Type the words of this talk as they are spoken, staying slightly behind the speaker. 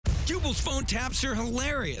Jubal's phone taps are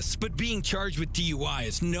hilarious, but being charged with DUI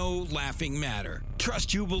is no laughing matter. Trust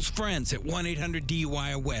Jubal's friends at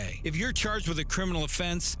 1-800-DUI-AWAY. If you're charged with a criminal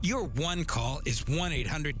offense, your one call is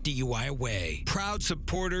 1-800-DUI-AWAY. Proud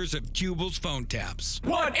supporters of Jubal's phone taps.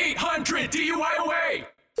 1-800-DUI-AWAY.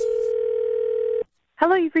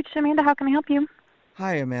 Hello, you've reached Amanda. How can I help you?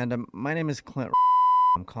 Hi, Amanda. My name is Clint.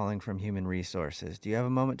 I'm calling from Human Resources. Do you have a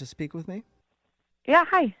moment to speak with me? Yeah,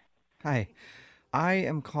 hi. Hi. I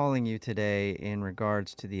am calling you today in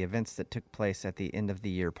regards to the events that took place at the end of the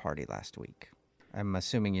year party last week. I'm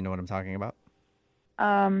assuming you know what I'm talking about.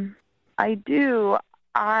 I do.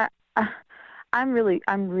 I'm really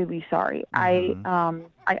sorry. Mm-hmm.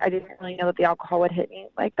 I didn't really know that the alcohol would hit me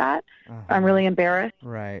like that. Uh-huh. I'm really embarrassed.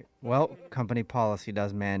 Right. Well, company policy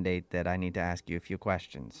does mandate that I need to ask you a few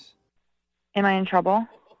questions. Am I in trouble?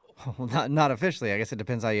 Well, not officially. I guess it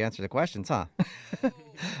depends how you answer the questions, huh?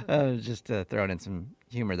 Just throwing in some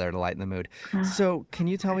humor there to lighten the mood. So, can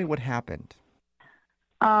you tell me what happened?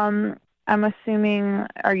 I'm assuming,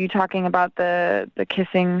 are you talking about the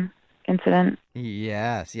kissing incident?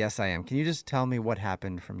 Yes, I am. Can you just tell me what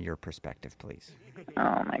happened from your perspective, please?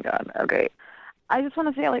 Oh my God. Okay. I just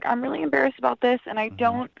want to say, I'm really embarrassed about this, and I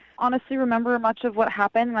don't honestly remember much of what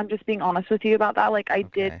happened. I'm just being honest with you about that. I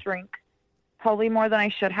did drink probably more than I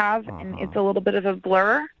should have, and it's a little bit of a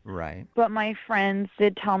blur. Right. But my friends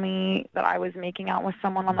did tell me that I was making out with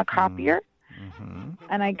someone on the copier. Mm-hmm.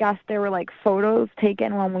 And I guess there were photos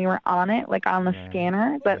taken when we were on it, on the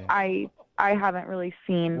scanner, but I haven't really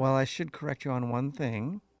seen. Well, I should correct you on one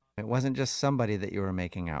thing. It wasn't just somebody that you were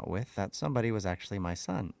making out with. That somebody was actually my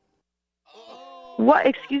son. What?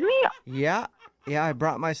 Excuse me? Yeah, I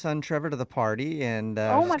brought my son Trevor to the party, and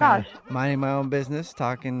oh my gosh, minding my own business,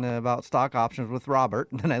 talking about stock options with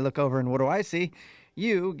Robert. And then I look over, and what do I see?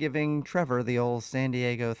 You giving Trevor the old San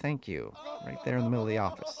Diego thank you right there in the middle of the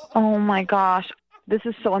office. Oh my gosh, this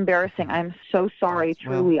is so embarrassing. I'm so sorry.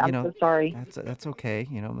 Truly, well, I'm so sorry. That's okay.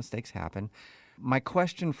 Mistakes happen. My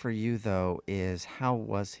question for you though is, how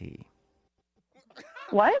was he?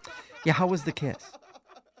 What? Yeah, how was the kiss?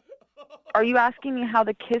 Are you asking me how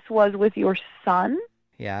the kiss was with your son?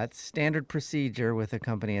 Yeah, it's standard procedure with a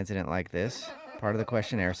company incident like this. Part of the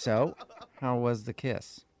questionnaire. So, how was the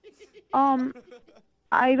kiss?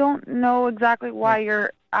 I don't know exactly why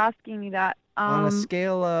you're asking me that. On a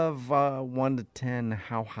scale of 1 to 10,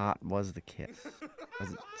 how hot was the kiss?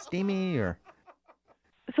 Was it steamy or?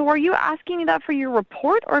 So are you asking me that for your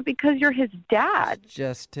report or because you're his dad?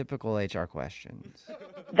 Just typical HR questions.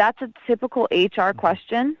 That's a typical HR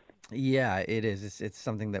question? Yeah, it is. It's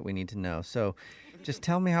something that we need to know. So just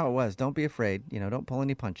tell me how it was. Don't be afraid. Don't pull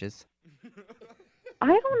any punches. I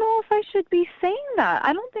don't know if I should be saying that.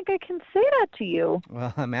 I don't think I can say that to you.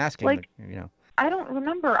 Well, I'm asking, I don't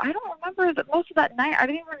remember that most of that night. I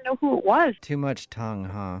didn't even know who it was. Too much tongue,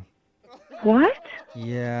 huh? What?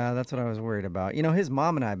 Yeah, that's what I was worried about. His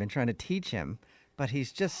mom and I have been trying to teach him, but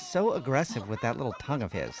he's just so aggressive with that little tongue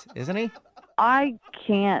of his, isn't he? I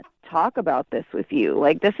can't talk about this with you.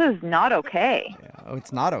 This is not okay. Yeah. Oh,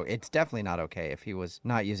 it's definitely not okay if he was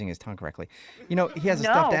not using his tongue correctly. He has a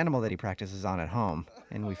stuffed animal that he practices on at home,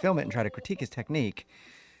 and we film it and try to critique his technique.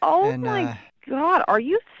 Oh, my God. Are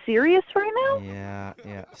you serious right now?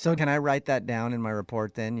 Yeah. So can I write that down in my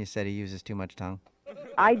report then? You said he uses too much tongue.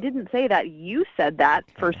 I didn't say that. You said that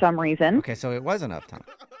for some reason. Okay, so it was enough tongue.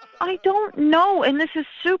 I don't know, and this is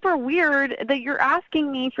super weird that you're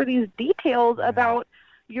asking me for these details about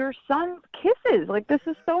your son's kisses. This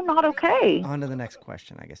is so not okay. On to the next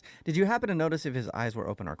question, I guess. Did you happen to notice if his eyes were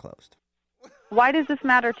open or closed? Why does this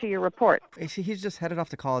matter to your report? See, he's just headed off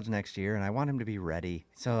to college next year, and I want him to be ready.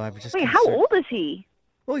 So I've just Wait, how old is he?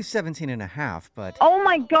 Well, he's 17 and a half, but... Oh,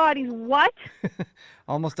 my God, he's what?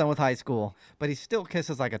 Almost done with high school, but he still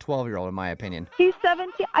kisses like a 12-year-old, in my opinion. He's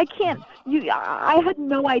 17? I can't... I had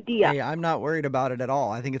no idea. Hey, I'm not worried about it at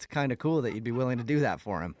all. I think it's kind of cool that you'd be willing to do that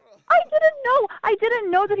for him. I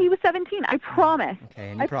didn't know that he was 17. I promise.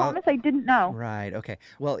 Okay, I promise I didn't know. Right, okay.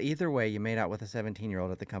 Well, either way, you made out with a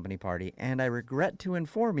 17-year-old at the company party, and I regret to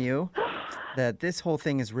inform you that this whole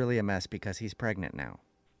thing is really a mess because he's pregnant now.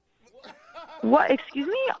 What? Excuse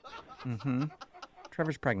me? Mm-hmm.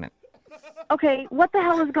 Trevor's pregnant. Okay, what the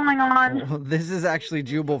hell is going on? Well, this is actually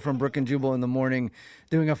Jubal from Brook and Jubal in the Morning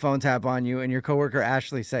doing a phone tap on you, and your coworker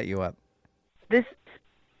Ashley set you up.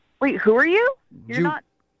 Wait, who are you? You're not...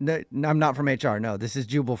 No, I'm not from HR. No, this is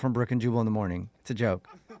Jubal from Brook and Jubal in the Morning. It's a joke.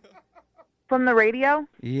 From the radio?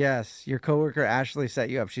 Yes, your coworker Ashley set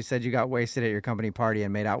you up. She said you got wasted at your company party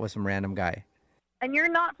and made out with some random guy. And you're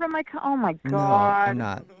not from my... Oh, my God. No, I'm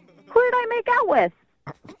not. Who did I make out with?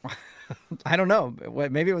 I don't know.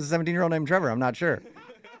 Maybe it was a 17-year-old named Trevor. I'm not sure.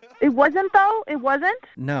 It wasn't, though? It wasn't?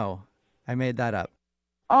 No, I made that up.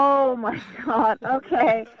 Oh, my God.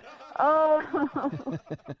 Okay. Oh.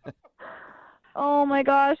 Oh, my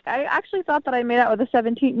gosh. I actually thought that I made out with a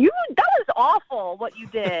 17. That was awful, what you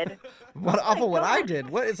did. What awful what I did?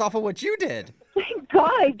 What is awful what you did? Thank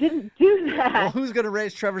God I didn't do that. Well, who's going to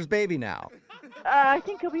raise Trevor's baby now? I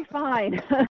think he'll be fine.